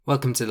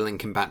Welcome to the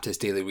Lincoln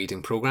Baptist Daily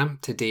Reading Programme.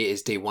 Today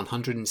is day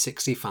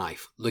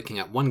 165, looking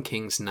at 1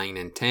 Kings 9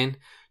 and 10,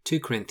 2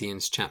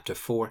 Corinthians chapter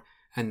 4,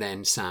 and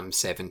then Psalm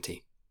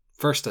 70.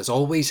 First, as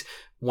always,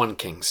 1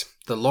 Kings.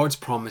 The Lord's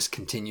promise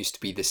continues to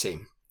be the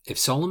same. If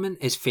Solomon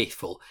is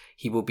faithful,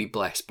 he will be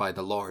blessed by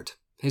the Lord.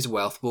 His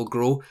wealth will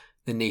grow,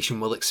 the nation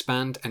will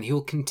expand, and he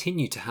will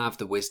continue to have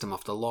the wisdom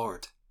of the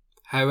Lord.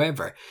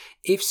 However,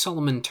 if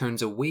Solomon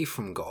turns away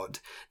from God,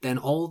 then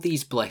all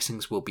these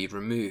blessings will be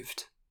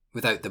removed.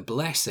 Without the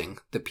blessing,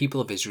 the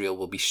people of Israel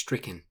will be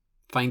stricken,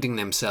 finding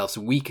themselves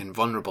weak and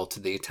vulnerable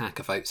to the attack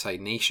of outside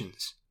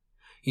nations.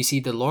 You see,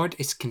 the Lord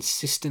is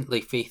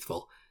consistently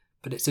faithful,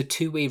 but it's a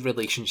two-way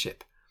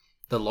relationship.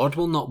 The Lord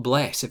will not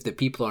bless if the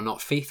people are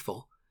not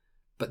faithful.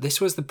 But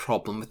this was the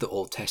problem with the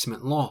Old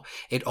Testament law.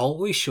 It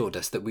always showed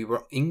us that we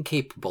were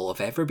incapable of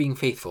ever being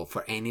faithful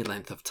for any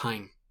length of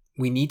time.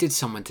 We needed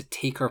someone to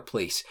take our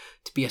place,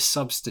 to be a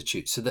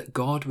substitute, so that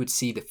God would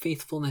see the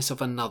faithfulness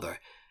of another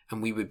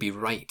and we would be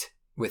right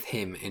with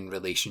him in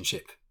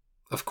relationship.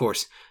 Of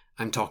course,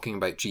 I'm talking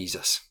about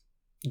Jesus.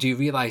 Do you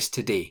realize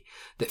today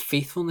that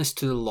faithfulness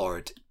to the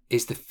Lord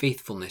is the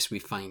faithfulness we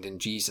find in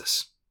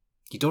Jesus?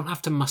 You don't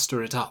have to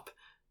muster it up.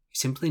 You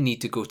simply need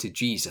to go to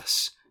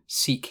Jesus,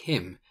 seek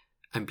him,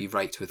 and be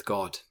right with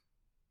God.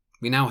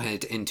 We now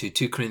head into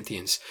 2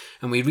 Corinthians,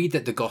 and we read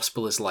that the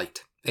gospel is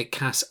light. It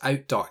casts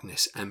out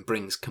darkness and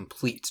brings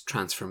complete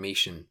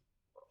transformation.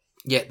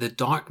 Yet the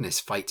darkness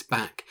fights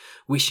back,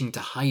 wishing to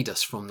hide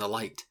us from the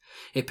light.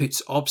 It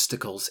puts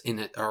obstacles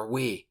in our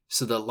way,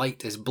 so the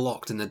light is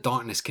blocked and the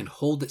darkness can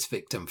hold its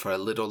victim for a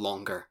little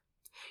longer.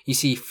 You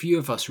see, few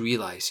of us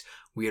realize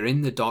we are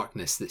in the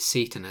darkness that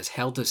Satan has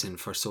held us in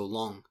for so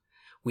long.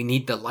 We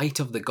need the light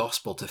of the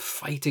gospel to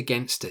fight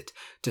against it,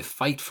 to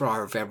fight for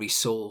our very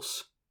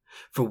souls.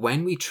 For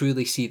when we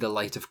truly see the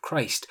light of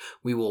Christ,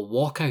 we will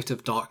walk out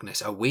of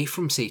darkness, away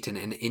from Satan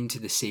and into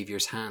the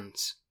Saviour's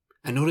hands.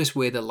 And notice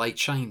where the light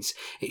shines.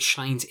 It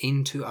shines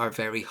into our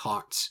very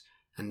hearts.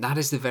 And that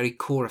is the very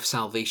core of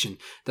salvation,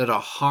 that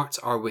our hearts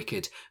are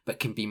wicked, but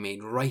can be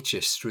made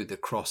righteous through the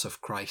cross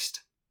of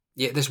Christ.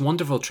 Yet this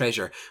wonderful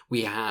treasure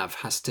we have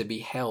has to be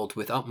held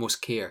with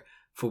utmost care,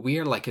 for we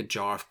are like a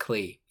jar of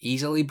clay,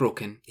 easily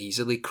broken,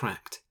 easily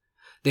cracked.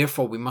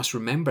 Therefore we must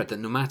remember that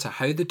no matter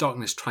how the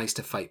darkness tries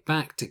to fight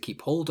back to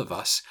keep hold of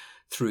us,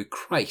 through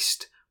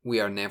Christ we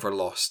are never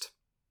lost.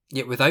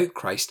 Yet without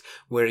Christ,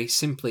 we're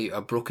simply a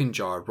broken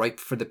jar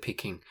ripe for the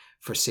picking,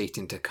 for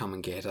Satan to come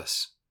and get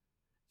us.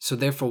 So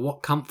therefore,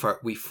 what comfort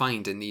we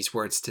find in these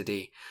words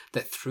today,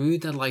 that through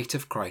the light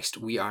of Christ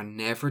we are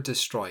never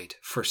destroyed,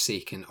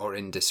 forsaken, or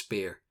in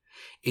despair.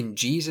 In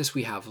Jesus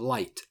we have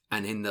light,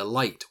 and in the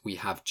light we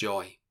have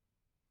joy.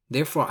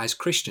 Therefore, as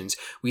Christians,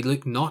 we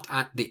look not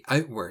at the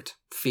outward,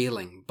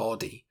 failing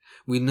body.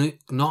 We look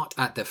not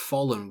at the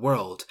fallen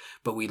world,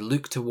 but we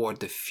look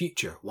toward the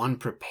future, one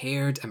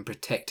prepared and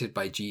protected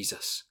by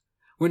Jesus.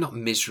 We're not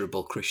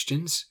miserable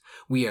Christians.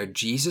 We are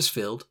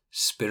Jesus-filled,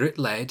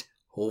 Spirit-led,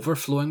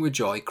 overflowing with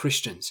joy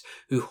Christians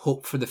who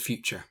hope for the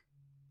future.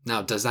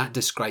 Now, does that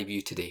describe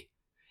you today?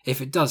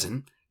 If it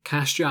doesn't,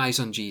 cast your eyes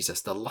on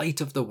Jesus, the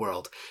light of the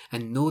world,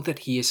 and know that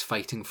he is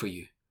fighting for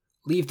you.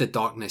 Leave the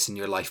darkness in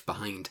your life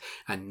behind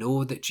and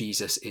know that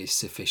Jesus is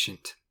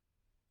sufficient.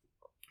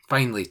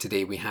 Finally,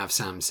 today we have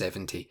Psalm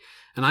 70,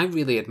 and I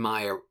really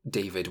admire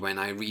David when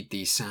I read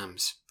these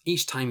Psalms.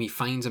 Each time he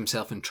finds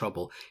himself in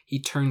trouble, he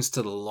turns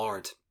to the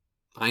Lord.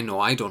 I know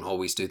I don't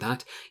always do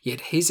that,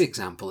 yet his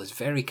example is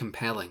very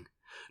compelling.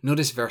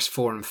 Notice verse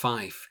 4 and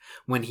 5.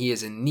 When he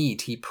is in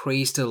need, he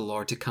prays to the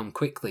Lord to come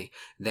quickly.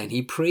 Then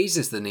he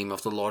praises the name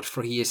of the Lord,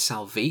 for he is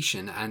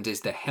salvation and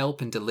is the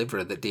help and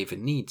deliverer that David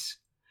needs.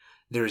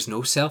 There is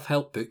no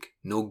self-help book,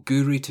 no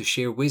guru to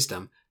share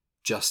wisdom,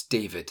 just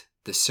David,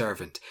 the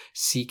servant,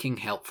 seeking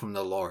help from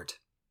the Lord.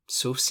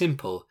 So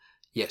simple,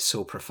 yet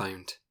so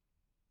profound.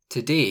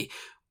 Today,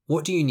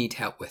 what do you need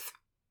help with?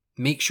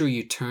 Make sure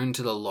you turn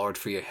to the Lord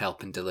for your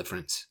help and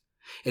deliverance.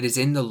 It is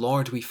in the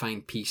Lord we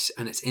find peace,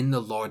 and it's in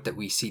the Lord that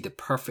we see the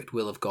perfect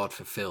will of God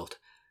fulfilled.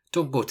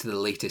 Don't go to the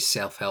latest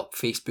self-help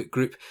Facebook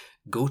group.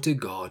 Go to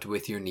God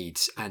with your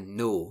needs and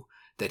know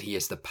that he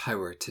has the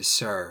power to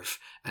serve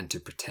and to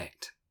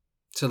protect.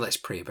 So let's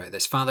pray about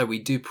this. Father, we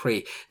do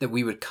pray that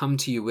we would come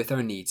to you with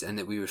our needs and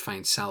that we would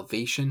find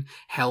salvation,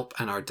 help,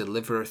 and our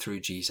deliverer through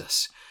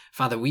Jesus.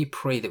 Father, we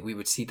pray that we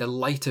would see the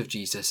light of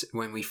Jesus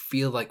when we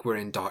feel like we're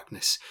in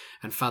darkness.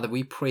 And Father,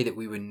 we pray that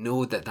we would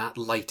know that that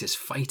light is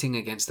fighting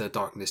against the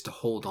darkness to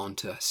hold on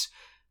to us.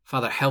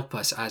 Father, help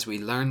us as we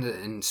learn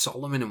in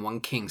Solomon and 1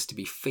 Kings to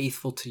be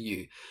faithful to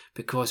you,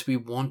 because we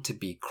want to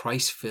be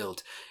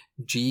Christ-filled,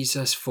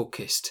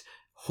 Jesus-focused,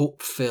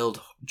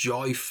 hope-filled,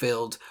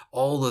 joy-filled,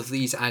 all of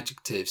these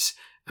adjectives,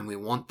 and we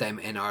want them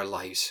in our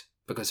lives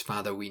because,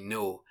 Father, we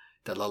know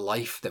that the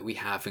life that we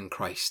have in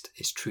Christ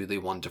is truly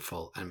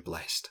wonderful and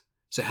blessed.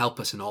 So help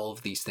us in all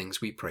of these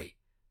things, we pray.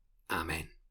 Amen.